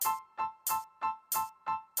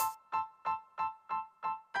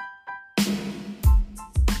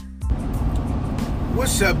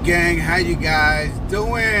What's up, gang? How you guys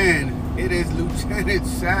doing? It is Lt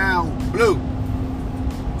Sal Blue,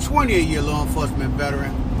 28-year law enforcement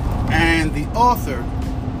veteran and the author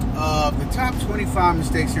of the top 25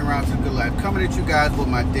 mistakes en route to good life, coming at you guys with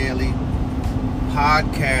my daily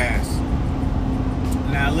podcast.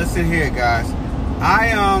 Now listen here, guys.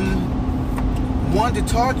 I wanted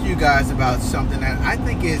to talk to you guys about something that I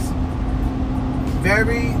think is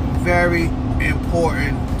very, very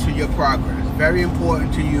important to your progress. Very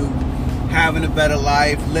important to you having a better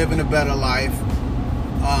life, living a better life,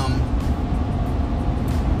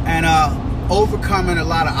 and overcoming a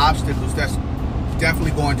lot of obstacles that's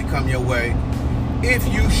definitely going to come your way if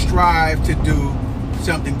you strive to do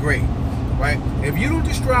something great, right? If you don't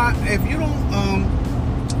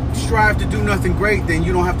strive to do nothing great, then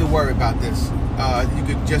you don't have to worry about this. You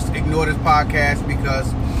could just ignore this podcast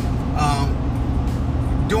because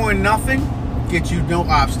doing nothing gets you no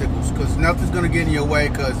obstacles, because nothing's going to get in your way,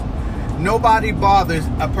 because nobody bothers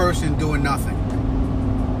a person doing nothing.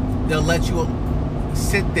 They'll let you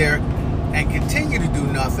sit there and continue to do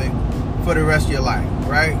nothing for the rest of your life,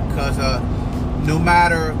 right? Because no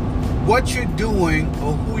matter what you're doing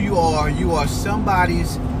or who you are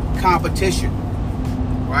somebody's competition,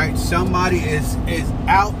 right? Somebody is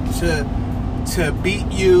out to beat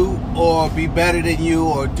you or be better than you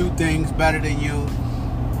or do things better than you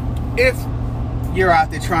if you're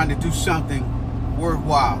out there trying to do something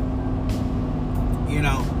worthwhile, you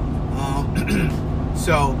know.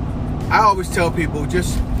 So I always tell people,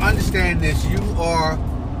 just understand this: you are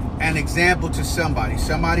an example to somebody.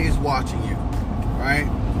 Somebody is watching you, right?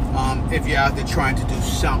 If you're out there trying to do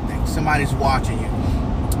something, somebody's watching you.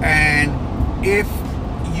 And if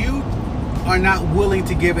you are not willing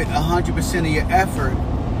to give it 100% of your effort,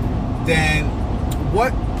 then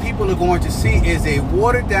what people are going to see is a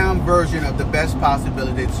watered down version of the best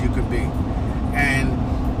possibilities you could be. And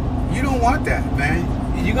you don't want that, man.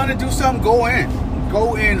 You're going to do something, go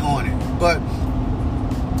in on it. But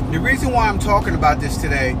the reason why I'm talking about this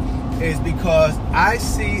today is because I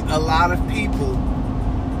see a lot of people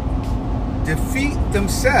defeat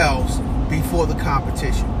themselves before the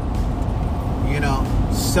competition. You know,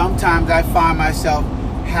 sometimes I find myself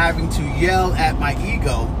having to yell at my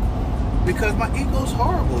ego, because my ego's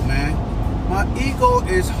horrible, man. My ego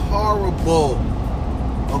is horrible.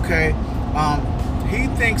 Okay? He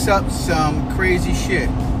thinks up some crazy shit.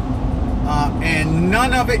 And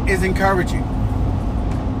none of it is encouraging.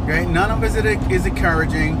 Okay? None of it is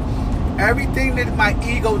encouraging. Everything that my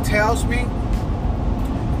ego tells me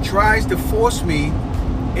tries to force me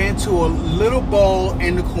into a little ball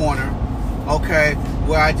in the corner, okay,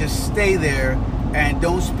 where I just stay there and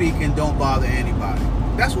don't speak and don't bother anybody.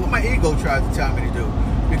 That's what my ego tries to tell me to do,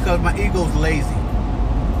 because my ego's lazy,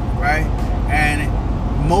 right? And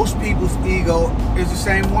most people's ego is the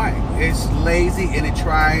same way. It's lazy, and it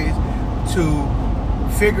tries to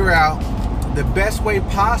figure out the best way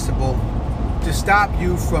possible to stop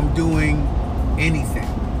you from doing anything,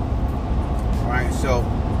 right? So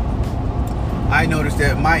I noticed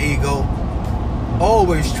that my ego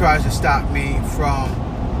always tries to stop me from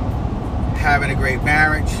having a great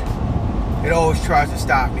marriage. It always tries to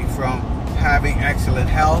stop me from having excellent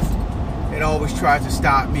health. It always tries to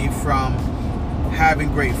stop me from having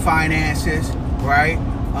great finances, right?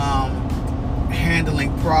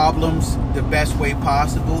 Handling problems the best way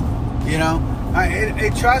possible, you know?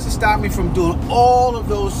 It tries to stop me from doing all of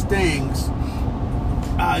those things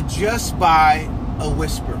just by a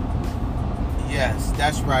whisper. Yes,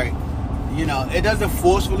 that's right. You know, it doesn't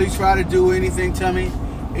forcefully try to do anything to me.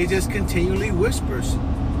 It just continually whispers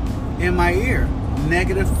in my ear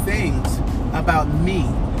negative things about me,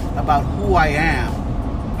 about who I am,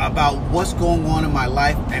 about what's going on in my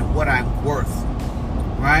life and what I'm worth,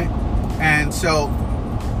 right? And so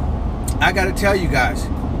I got to tell you guys,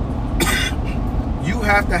 you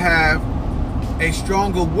have to have a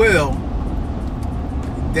stronger will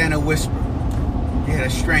than a whisper. Yeah,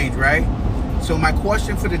 that's strange, right? So my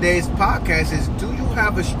question for today's podcast is, do you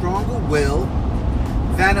have a stronger will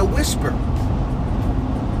than a whisper?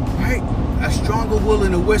 Right? A stronger will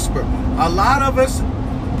than a whisper. A lot of us,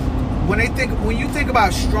 when you think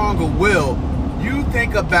about stronger will, you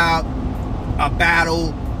think about a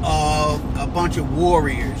battle of a bunch of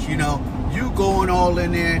warriors, you know, you going all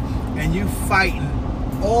in there and you fighting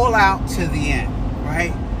all out to the end,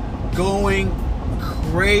 right? Going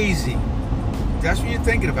crazy. That's what you're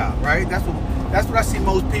thinking about, right? That's what I see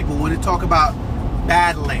most people when they talk about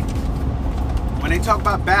battling. When they talk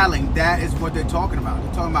about battling, that is what they're talking about.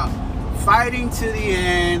 They're talking about fighting to the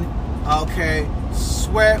end, okay,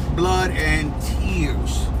 sweat, blood, and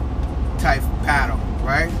tears type battle,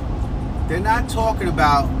 right? they're not talking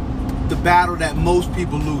about the battle that most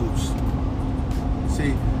people lose.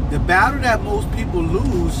 See, the battle that most people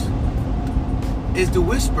lose is the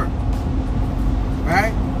whisper,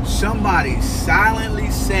 right? Somebody silently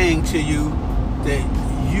saying to you that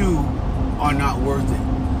you are not worth it.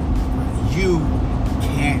 You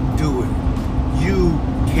can't do it. You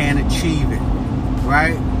can't achieve it,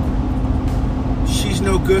 right? She's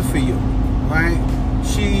no good for you, right?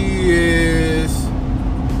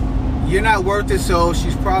 You're not worth it, so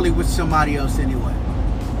she's probably with somebody else anyway,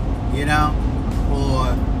 you know?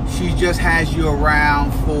 Or she just has you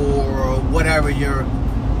around for whatever you're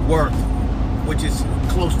worth, which is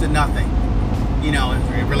close to nothing, you know,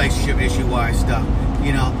 relationship issue-wise stuff,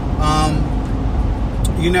 you know?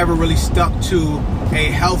 You never really stuck to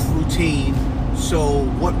a health routine, so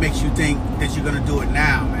what makes you think that you're gonna do it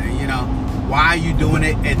now, man? You know, why are you doing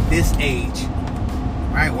it at this age,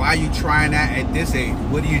 right? Why are you trying that at this age?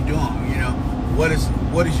 What are you doing? You know, what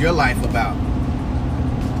is your life about?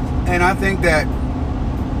 And I think that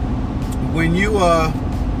when you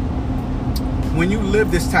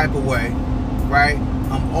live this type of way, right?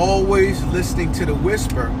 I'm always listening to the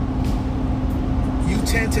whisper. You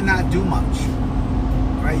tend to not do much,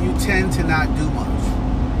 right? You tend to not do much,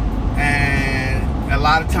 and a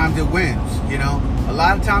lot of times it wins. You know, a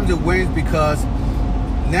lot of times it wins because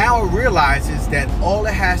now it realizes that all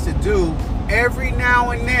it has to do every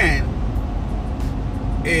now and then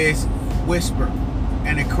is whisper,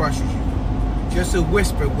 and it crushes you. Just a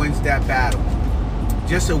whisper wins that battle.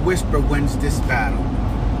 Just a whisper wins this battle.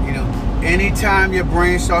 You know, anytime your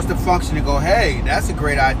brain starts to function and go, hey, that's a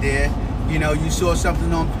great idea. You know, you saw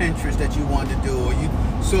something on Pinterest that you wanted to do, or you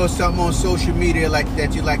saw something on social media like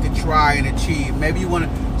that you'd like to try and achieve. Maybe you want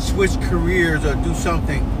to switch careers or do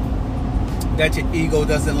something that your ego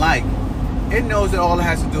doesn't like. It knows that all it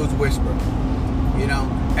has to do is whisper. You know,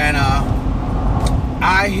 and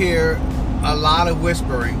I hear a lot of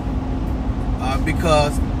whispering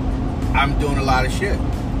because I'm doing a lot of shit.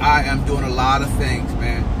 I am doing a lot of things,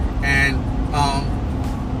 man. And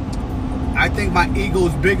I think my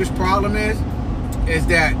ego's biggest problem is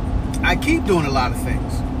that I keep doing a lot of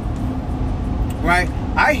things, right?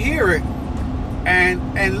 I hear it,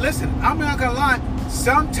 and listen, I'm not gonna lie.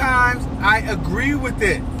 Sometimes I agree with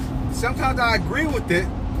it. Sometimes I agree with it,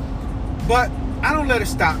 but I don't let it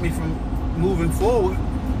stop me from moving forward.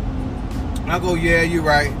 I go, yeah, you're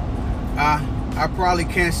right. I probably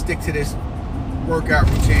can't stick to this workout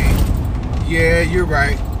routine. Yeah, you're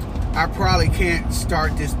right. I probably can't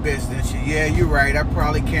start this business. Yeah, you're right. I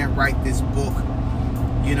probably can't write this book.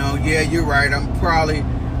 You know, yeah, you're right. I'm probably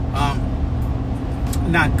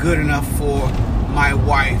not good enough for my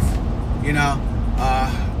wife. You know,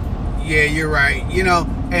 yeah, you're right. You know,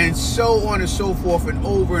 and so on and so forth, and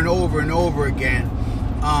over and over and over again.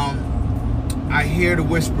 I hear the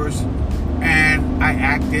whispers, and I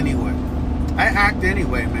act anyway. I act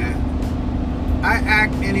anyway, man. I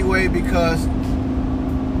act anyway because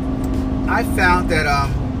I found that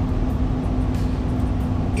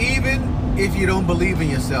even if you don't believe in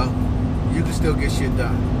yourself, you can still get shit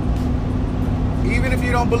done. Even if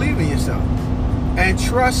you don't believe in yourself. And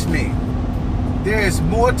trust me, there's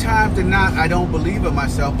more times than not I don't believe in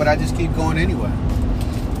myself, but I just keep going anyway.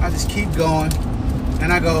 I just keep going,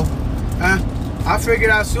 and I go, I'll figure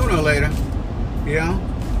it out sooner or later, you know?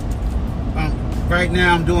 Right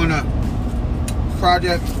now I'm doing a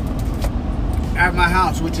project at my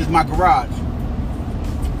house, which is my garage.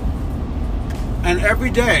 And every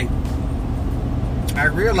day, I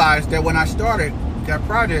realized that when I started that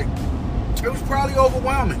project, it was probably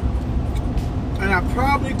overwhelming. And I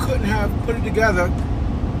probably couldn't have put it together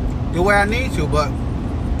the way I need to, but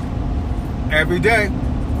every day,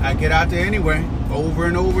 I get out there anyway, over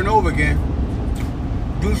and over and over again.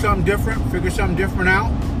 Do something different, figure something different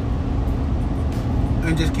out,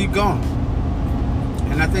 and just keep going.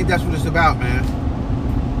 And I think that's what it's about, man.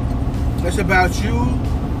 It's about you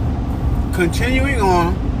continuing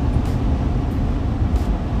on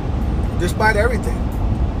despite everything.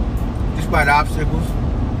 Despite obstacles,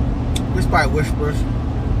 despite whispers,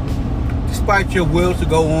 despite your will to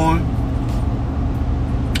go on.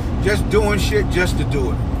 Just doing shit just to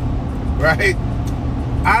do it. Right?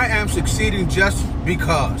 I am succeeding just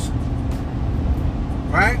because.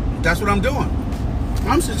 Right? That's what I'm doing.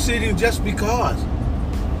 I'm succeeding just because.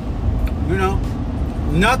 You know,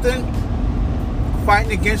 nothing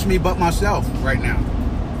fighting against me but myself right now.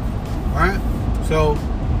 Alright? So,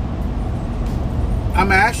 I'm going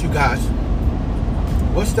to ask you guys,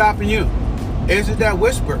 what's stopping you? Is it that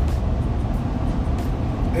whisper?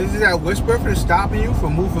 Is it that whisper that's stopping you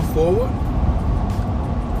from moving forward?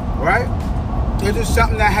 Right? Is it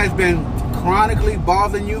something that has been chronically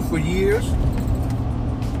bothering you for years,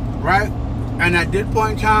 right? And at this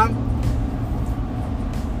point in time,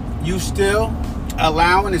 you still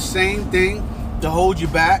allowing the same thing to hold you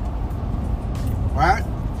back, right?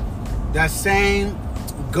 That same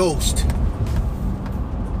ghost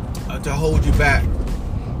to hold you back.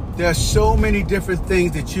 There's so many different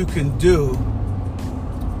things that you can do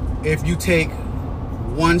if you take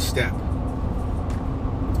one step.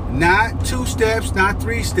 Not 2 steps, not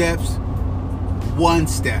 3 steps, 1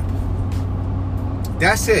 step.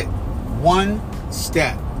 That's it. 1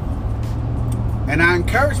 step. And I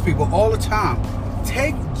encourage people all the time,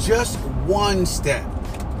 take just 1 step.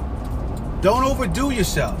 Don't overdo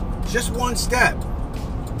yourself. Just 1 step.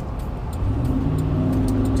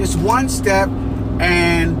 Just 1 step,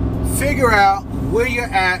 and figure out where you're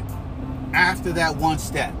at after that 1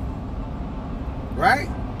 step. Right?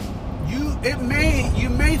 You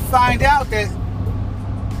may find out that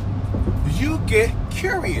you get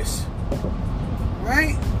curious.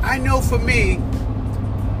 Right? I know for me,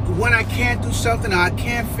 when I can't do something, or I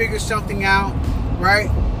can't figure something out, right?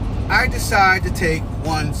 I decide to take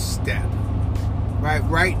 1 step.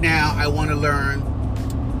 Right now, I want to learn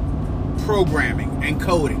programming and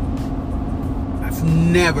coding. I've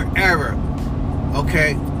never, ever,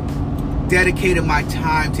 dedicated my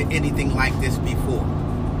time to anything like this before.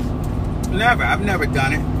 Never. I've never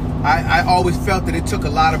done it. I always felt that it took a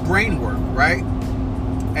lot of brain work, right?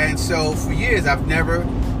 And so for years, I've never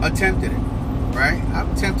attempted it, right? I've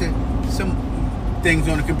attempted some things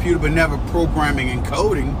on the computer, but never programming and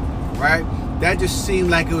coding, right? That just seemed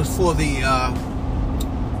like it was for the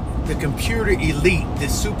computer elite, the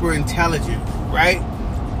super intelligent, right?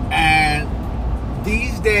 And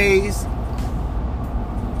these days,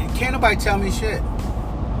 can't nobody tell me shit.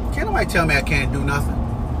 Can't nobody tell me I can't do nothing.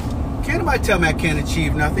 Can't nobody tell me I can't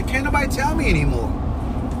achieve nothing. Can't nobody tell me anymore,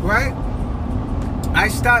 right? I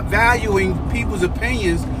stopped valuing people's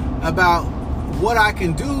opinions about what I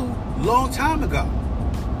can do long time ago,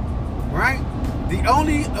 right? The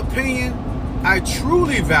only opinion I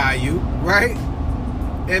truly value, right,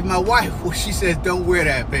 is my wife, when she says, don't wear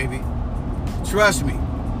that, baby. Trust me,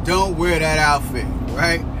 don't wear that outfit,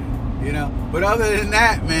 right? You know, but other than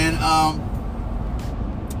that, man,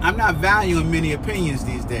 I'm not valuing many opinions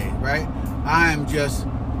these days, right? I am just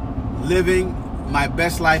living my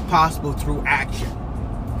best life possible through action,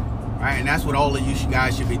 right? And that's what all of you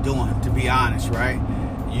guys should be doing, to be honest, right?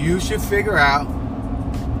 You should figure out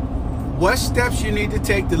what steps you need to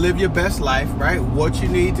take to live your best life, right? What you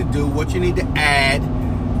need to do, what you need to add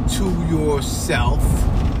to yourself,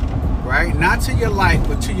 right? Not to your life,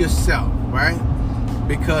 but to yourself, right?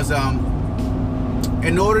 Because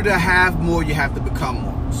in order to have more, you have to become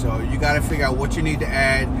more. So you got to figure out what you need to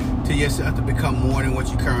add to yourself to become more than what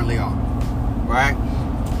you currently are, right?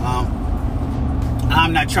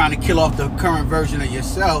 I'm not trying to kill off the current version of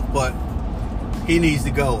yourself, but he needs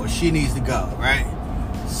to go or she needs to go, right?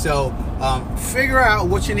 So figure out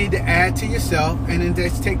what you need to add to yourself, and then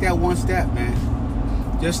just take that 1 step, man.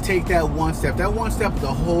 Just take that 1 step. That 1 step is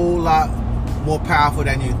a whole lot more powerful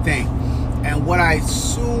than you think. And what I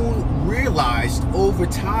soon realized over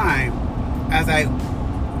time, as I've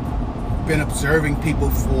been observing people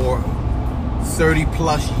for 30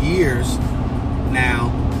 plus years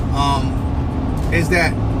now, is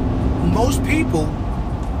that most people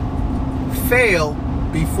fail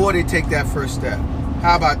before they take that first step.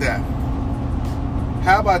 How about that?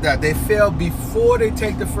 How about that? They fail before they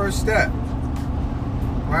take the first step,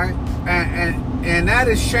 right? And that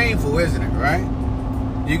is shameful, isn't it? Right?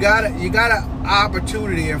 You got an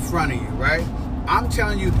opportunity in front of you, right? I'm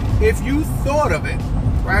telling you, if you thought of it,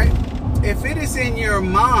 right? If it is in your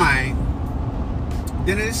mind,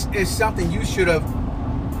 then it's something you should have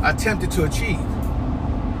attempted to achieve.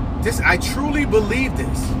 I truly believe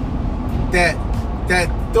this, that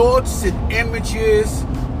thoughts and images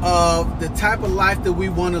of the type of life that we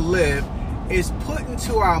want to live is put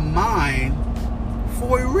into our mind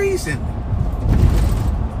for a reason.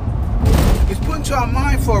 It's put into our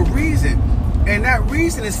mind for a reason. And that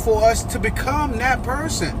reason is for us to become that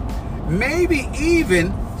person. Maybe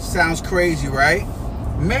even, sounds crazy, right?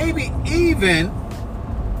 Maybe even,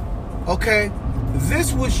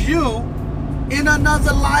 this was you in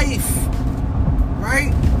another life,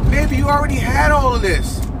 right? Maybe you already had all of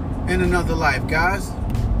this in another life, guys.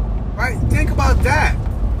 Right? Think about that.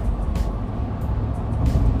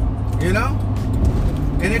 You know?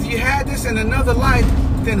 And if you had this in another life,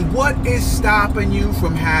 then what is stopping you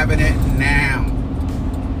from having it now?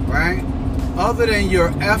 Right? Other than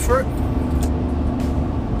your effort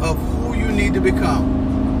of who you need to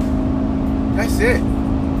become. That's it.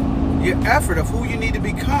 Your effort of who you need to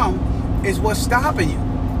become is what's stopping you.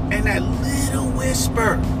 And that little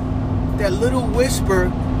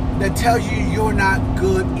whisper that tells you you're not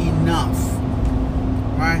good enough,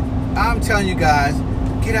 right? I'm telling you guys,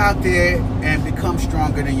 get out there and become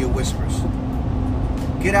stronger than your whispers.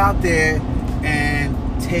 Get out there and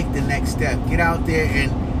take the next step. Get out there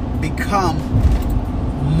and become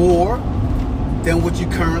more than what you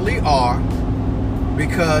currently are,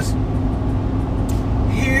 because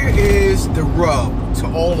here is the rub to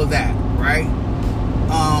all of that, right?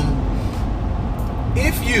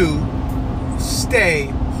 If you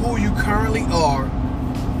stay who you currently are,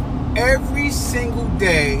 every single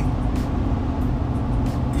day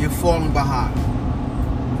you're falling behind.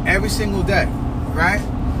 Every single day, right?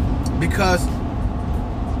 Because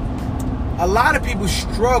a lot of people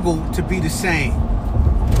struggle to be the same.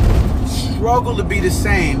 Struggle to be the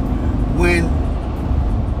same when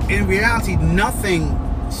in reality nothing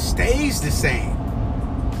stays the same.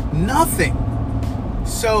 Nothing.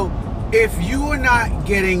 So if you are not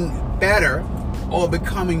getting better or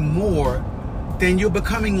becoming more, then you're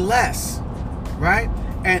becoming less, right?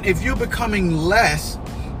 And if you're becoming less,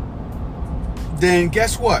 then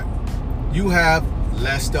guess what? You have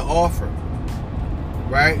less to offer,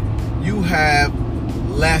 right? You have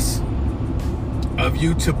less of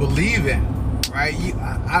you to believe in, right?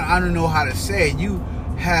 I don't know how to say it. You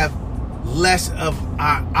have less of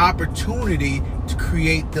an opportunity to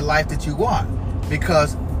create the life that you want,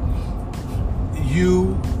 because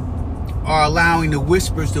you are allowing the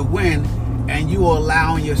whispers to win, and you are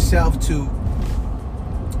allowing yourself to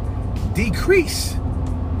decrease,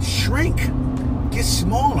 shrink, get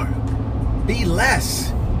smaller, be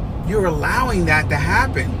less. You're allowing that to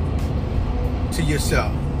happen to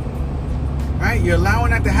yourself, right? You're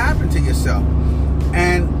allowing that to happen to yourself.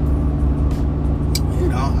 And you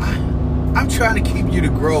know, I'm trying to keep you to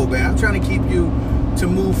grow, man. I'm trying to keep you to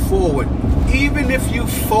move forward. Even if you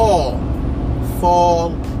fall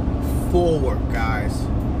forward, guys.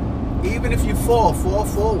 Even if you fall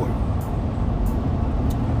forward.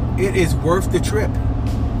 It is worth the trip.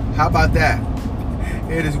 How about that?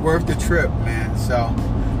 It is worth the trip, man. So,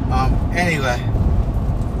 anyway,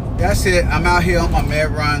 that's it. I'm out here on my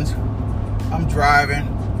med runs. I'm driving.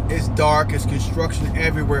 It's dark. It's construction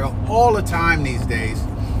everywhere all the time these days.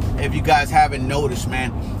 If you guys haven't noticed,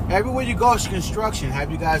 man. Everywhere you go is construction.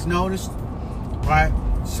 Have you guys noticed? Right?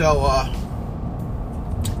 So,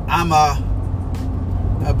 I'm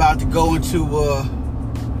about to go into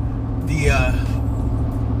the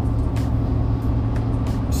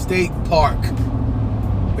state park,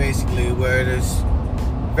 basically, where there's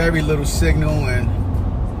very little signal and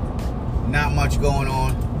not much going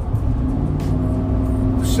on.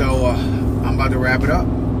 So I'm about to wrap it up.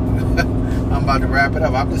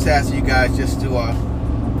 I'm just asking you guys just to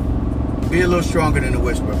be a little stronger than the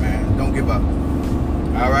whisper, man. Don't give up.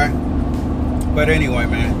 All right. But anyway,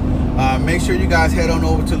 man, make sure you guys head on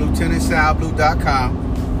over to LtSalBlue.com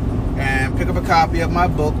and pick up a copy of my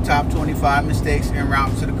book, Top 25 Mistakes En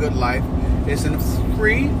Route to the Good Life. It's a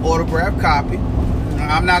free autographed copy.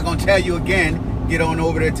 I'm not going to tell you again, get on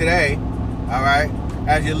over there today. All right.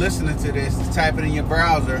 As you're listening to this, type it in your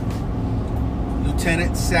browser,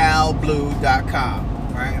 LtSalBlue.com,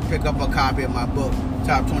 right? And pick up a copy of my book,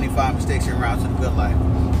 Top 25 Mistakes En Route to the Good Life.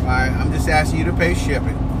 All right. I'm just asking you to pay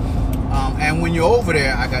shipping. And when you're over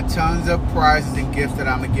there, I got tons of prizes and gifts that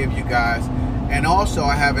I'm going to give you guys. And also,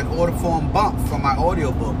 I have an order form bump for my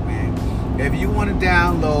audiobook, man. If you want to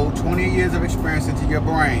download 20 years of experience into your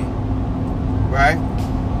brain, right?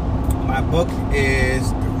 My book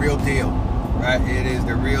is the real deal, right? It is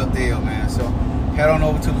the real deal, man. So head on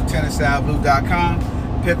over to LtSalBlue.com,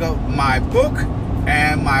 pick up my book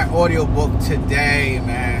and my audiobook today,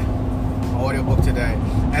 man. Audiobook today.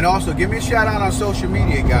 And also, give me a shout out on social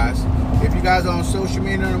media, guys. If you guys are on social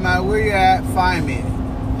media, no matter where you're at, find me.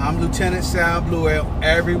 I'm Lt Sal Blue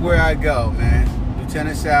everywhere I go, man.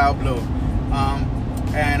 Lt Sal Blue.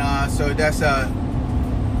 So that's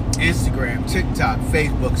Instagram, TikTok,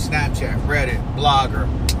 Facebook, Snapchat, Reddit, Blogger,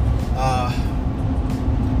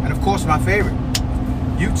 and of course my favorite,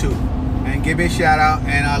 YouTube. And give me a shout out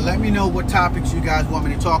and let me know what topics you guys want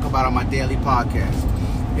me to talk about on my daily podcast.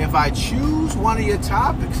 If I choose one of your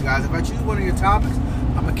topics, guys, I'm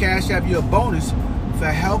gonna cash out you a bonus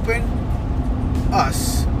for helping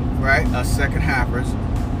us, right? Us second halfers,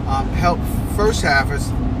 help first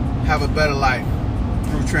halfers have a better life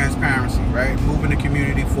through transparency, right? Moving the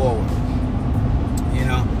community forward. You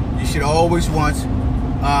know, you should always want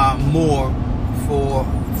more for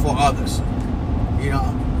others. You know,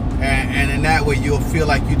 and in that way you'll feel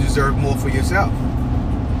like you deserve more for yourself.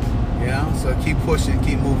 You know, so keep pushing,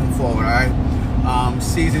 keep moving forward. All right.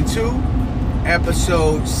 Season 2,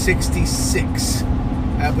 episode 66.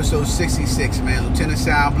 Episode 66, man. Lt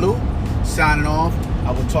Sal Blue, signing off.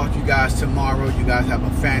 I will talk to you guys tomorrow. You guys have a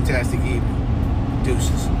fantastic evening.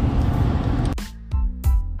 Deuces.